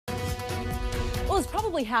it's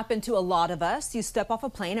probably happened to a lot of us. You step off a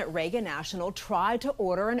plane at Reagan National, try to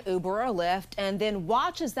order an Uber or a Lyft, and then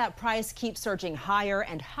watch as that price keeps surging higher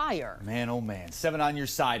and higher. Man, oh man, 7 on Your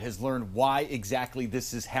Side has learned why exactly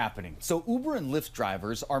this is happening. So Uber and Lyft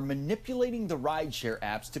drivers are manipulating the rideshare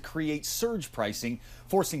apps to create surge pricing,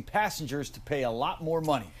 forcing passengers to pay a lot more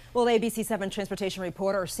money. Well, ABC 7 transportation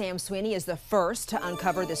reporter Sam Sweeney is the first to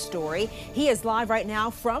uncover this story. He is live right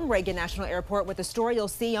now from Reagan National Airport with a story you'll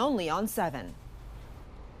see only on 7.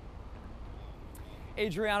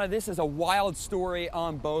 Adriana, this is a wild story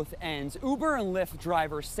on both ends. Uber and Lyft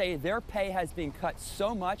drivers say their pay has been cut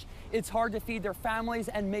so much it's hard to feed their families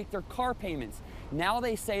and make their car payments. Now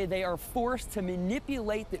they say they are forced to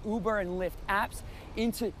manipulate the Uber and Lyft apps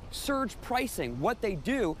into surge pricing. What they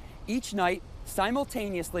do each night,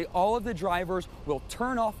 simultaneously, all of the drivers will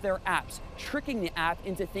turn off their apps, tricking the app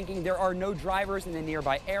into thinking there are no drivers in the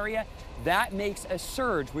nearby area. That makes a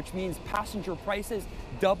surge, which means passenger prices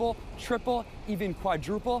double, triple, even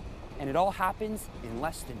quadruple, and it all happens in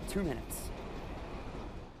less than 2 minutes.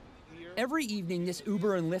 Every evening, this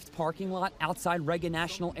Uber and Lyft parking lot outside Reagan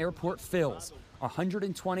National Airport fills.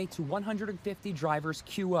 120 to 150 drivers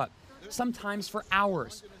queue up, sometimes for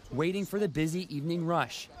hours, waiting for the busy evening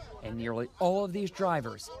rush. And nearly all of these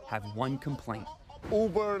drivers have one complaint.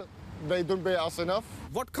 Uber, they don't pay us enough.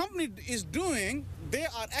 What company is doing, they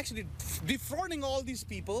are actually defrauding all these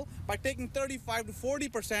people by taking 35 to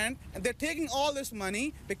 40%, and they're taking all this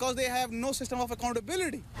money because they have no system of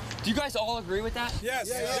accountability. Do you guys all agree with that? Yes,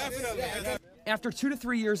 definitely. Yeah. After 2 to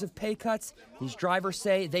 3 years of pay cuts, these drivers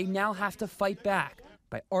say they now have to fight back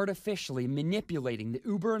by artificially manipulating the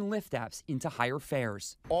Uber and Lyft apps into higher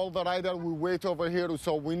fares. All the riders, we wait over here,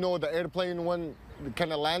 so we know the airplane when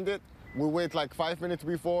kind of landed. We wait like 5 minutes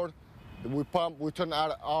before. We pump, we turn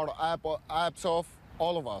our apps off,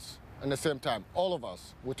 all of us, at the same time, all of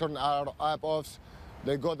us. We turn our app off.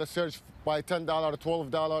 They got the surge by $10,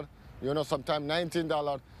 $12, sometimes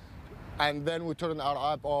 $19, and then we turn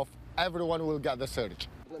our app off. Everyone will get the surge.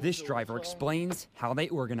 This driver explains how they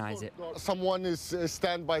organize it. Someone is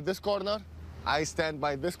stand by this corner, I stand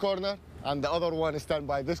by this corner, and the other one is stand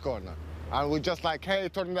by this corner. And we just like, hey,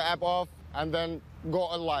 turn the app off, and then go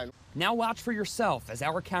online. Now watch for yourself as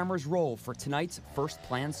our cameras roll for tonight's first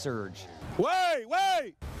planned surge. Wait!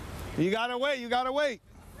 You gotta wait.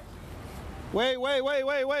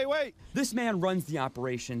 Wait. This man runs the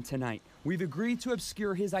operation tonight. We've agreed to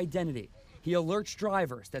obscure his identity. He alerts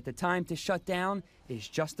drivers that the time to shut down is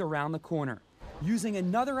just around the corner. Using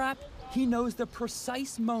another app, he knows the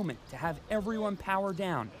precise moment to have everyone power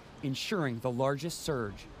down, ensuring the largest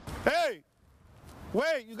surge. Hey!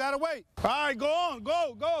 Wait, you gotta wait. All right, go on.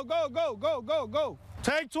 Go.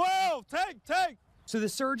 Take 12, take. So the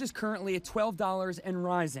surge is currently at $12 and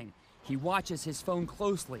rising. He watches his phone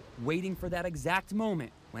closely, waiting for that exact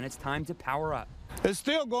moment when it's time to power up. It's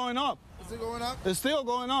still going up. Is it going up? It's still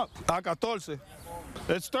going up. A 14.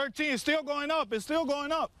 It's 13. It's still going up. It's gonna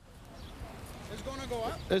go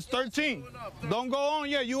up? It's 13. Don't go on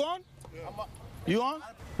yet. You on? Yeah. You on?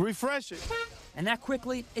 Refresh it. And that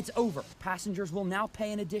quickly, it's over. Passengers will now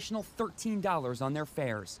pay an additional $13 on their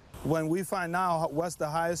fares. When we find out what's the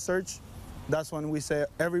highest surge, that's when we say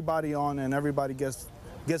everybody on and everybody gets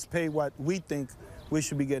paid what we think we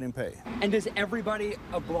should be getting paid. And does everybody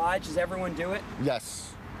oblige? Does everyone do it?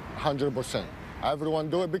 Yes, 100%. Everyone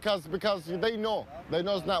do it because they know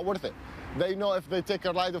it's not worth it. They know if they take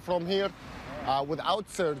a rider from here without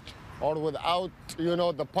surge or without,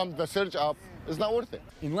 the surge up, it's not worth it.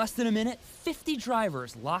 In less than a minute, 50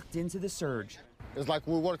 drivers locked into the surge. It's like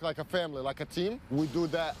we work like a family, like a team. We do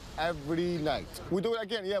that every night. We do it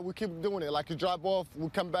again, we keep doing it. Like you drop off, we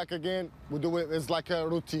come back again, we do it, it's like a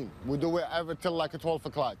routine. We do it till like 12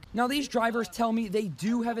 o'clock. Now these drivers tell me they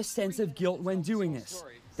do have a sense of guilt when doing this.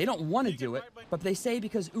 They don't want to do it, but they say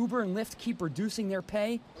because Uber and Lyft keep reducing their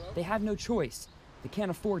pay, they have no choice. They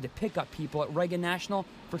can't afford to pick up people at Reagan National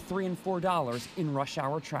for $3 and $4 in rush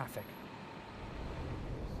hour traffic.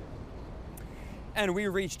 And we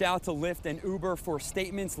reached out to Lyft and Uber for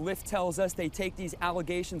statements. Lyft tells us they take these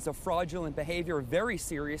allegations of fraudulent behavior very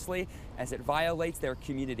seriously as it violates their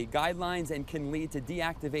community guidelines and can lead to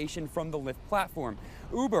deactivation from the Lyft platform.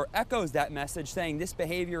 Uber echoes that message, saying this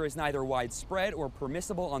behavior is neither widespread or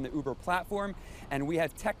permissible on the Uber platform, and we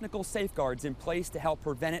have technical safeguards in place to help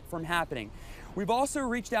prevent it from happening. We've also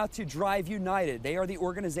reached out to Drive United. They are the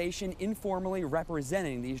organization informally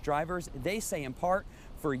representing these drivers. They say in part,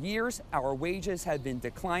 for years, our wages have been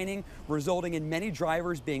declining, resulting in many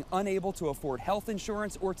drivers being unable to afford health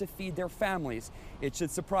insurance or to feed their families. It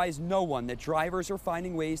should surprise no one that drivers are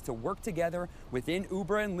finding ways to work together within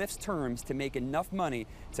Uber and Lyft's terms to make enough money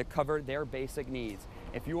to cover their basic needs.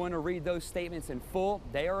 If you want to read those statements in full,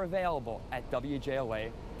 they are available at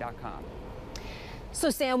WJLA.com. So,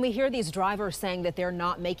 Sam, we hear these drivers saying that they're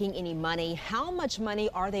not making any money. How much money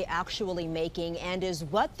are they actually making, and is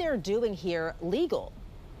what they're doing here legal?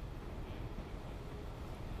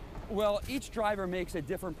 Well, each driver makes a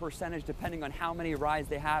different percentage depending on how many rides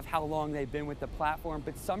they have, how long they've been with the platform.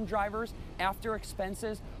 But some drivers, after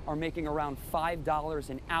expenses, are making around $5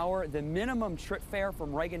 an hour. The minimum trip fare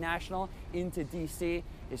from Reagan National into DC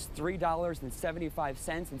is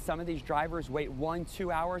 $3.75. And some of these drivers wait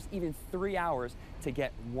 1-2 hours, even 3 hours to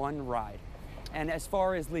get one ride. And as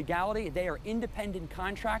far as legality, they are independent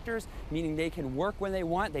contractors, meaning they can work when they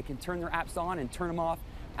want, they can turn their apps on and turn them off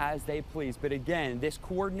as they please. But again, this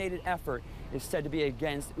coordinated effort is said to be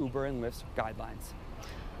against Uber and Lyft's guidelines.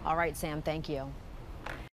 All right, Sam, thank you.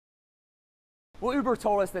 Well, Uber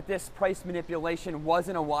told us that this price manipulation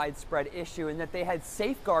wasn't a widespread issue and that they had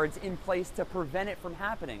safeguards in place to prevent it from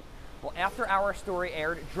happening. Well, after our story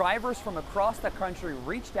aired, drivers from across the country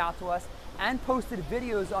reached out to us and posted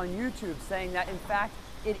videos on YouTube saying that, in fact,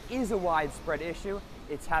 it is a widespread issue.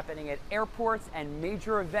 It's happening at airports and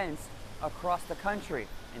major events across the country.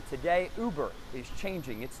 And today, Uber is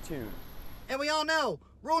changing its tune. And we all know,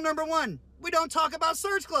 rule number 1, we don't talk about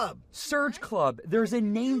Surge Club. Surge Club, there's a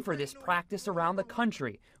name for this practice around the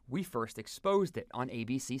country. We first exposed it on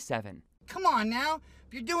ABC 7. Come on now,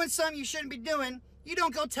 if you're doing something you shouldn't be doing, you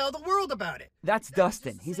don't go tell the world about it. That's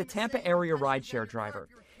Dustin. He's a Tampa area rideshare driver.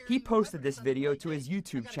 He posted this video to his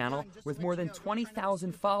YouTube channel with more than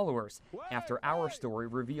 20,000 followers after our story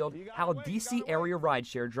revealed how DC area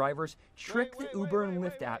rideshare drivers trick the Uber and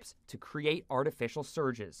Lyft apps to create artificial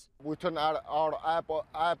surges. We turn our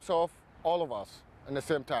apps off, all of us, at the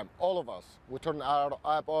same time, all of us. We turn our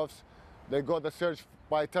app off. They got the surge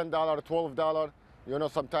by $10,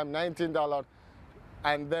 $12, sometimes $19,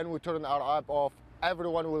 and then we turn our app off.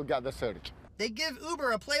 Everyone will get the surge. They give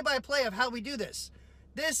Uber a play-by-play of how we do this.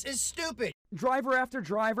 This is stupid. Driver after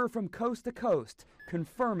driver from coast to coast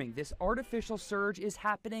confirming this artificial surge is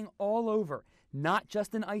happening all over, not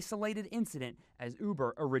just an isolated incident as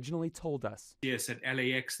Uber originally told us. Yes, at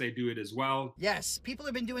LAX they do it as well. Yes, people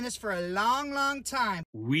have been doing this for a long, long time.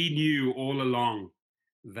 We knew all along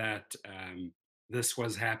that this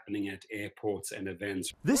was happening at airports and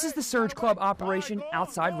events. This is the Surge Club operation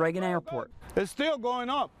outside Reagan Airport. It's still going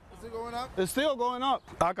up. Is it going up? It's still going up.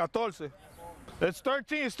 A 14. It's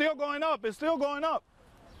 13. It's still going up. It's still going up.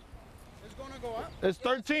 It's going to go up? It's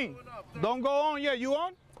 13. Don't go on yet. You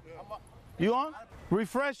on? You on?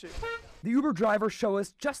 Refresh it. The Uber drivers show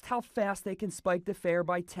us just how fast they can spike the fare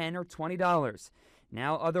by $10 or $20.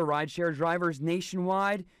 Now other rideshare drivers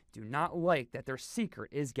nationwide do not like that their secret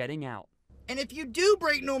is getting out. And if you do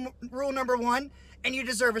break rule number 1 and you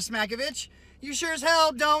deserve a Smakovich, you sure as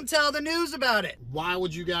hell don't tell the news about it. Why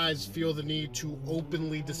would you guys feel the need to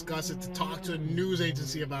openly discuss it, to talk to a news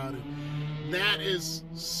agency about it? That is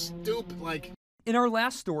stupid. In our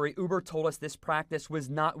last story, Uber told us this practice was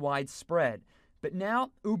not widespread, but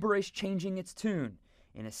now Uber is changing its tune.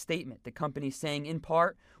 In a statement, the company saying in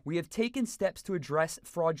part, "We have taken steps to address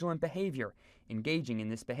fraudulent behavior. Engaging in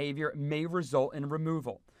this behavior may result in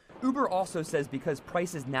removal." Uber also says because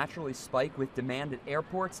prices naturally spike with demand at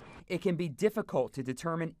airports, it can be difficult to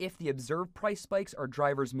determine if the observed price spikes are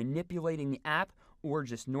drivers manipulating the app or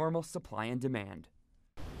just normal supply and demand.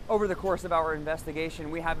 Over the course of our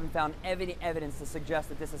investigation, we haven't found any evidence to suggest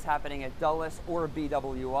that this is happening at Dulles or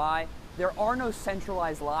BWI. There are no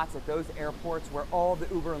centralized lots at those airports where all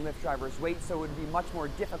the Uber and Lyft drivers wait, so it would be much more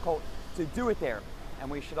difficult to do it there.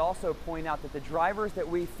 And we should also point out that the drivers that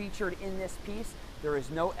we featured in this piece, there is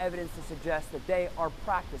no evidence to suggest that they are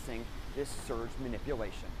practicing this surge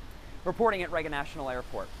manipulation. Reporting at Reagan National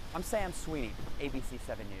Airport, I'm Sam Sweeney, ABC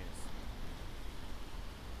 7 News.